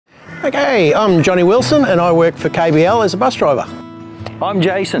Okay, I'm Johnny Wilson and I work for KBL as a bus driver. I'm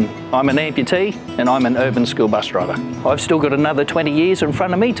Jason. I'm an amputee and I'm an urban school bus driver. I've still got another 20 years in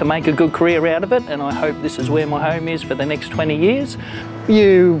front of me to make a good career out of it, and I hope this is where my home is for the next 20 years.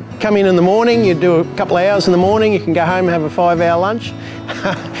 You come in the morning, you do a couple of hours in the morning, you can go home and have a 5-hour lunch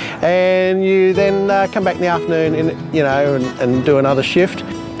and you then come back in the afternoon and do another shift.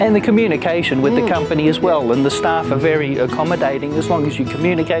 And the communication with the company as well, and the staff are very accommodating as long as you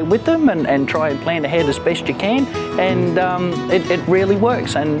communicate with them and try and plan ahead as best you can, and it really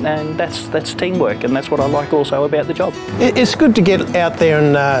works, and that's teamwork, and that's what I like also about the job. It's good to get out there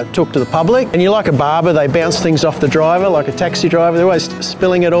and talk to the public, and you're like a barber, they bounce things off the driver, like a taxi driver, they're always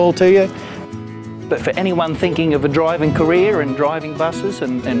spilling it all to you. But for anyone thinking of a driving career and driving buses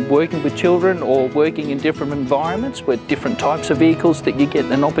and working with children or working in different environments with different types of vehicles that you get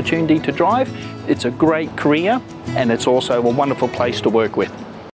an opportunity to drive, it's a great career and it's also a wonderful place to work with.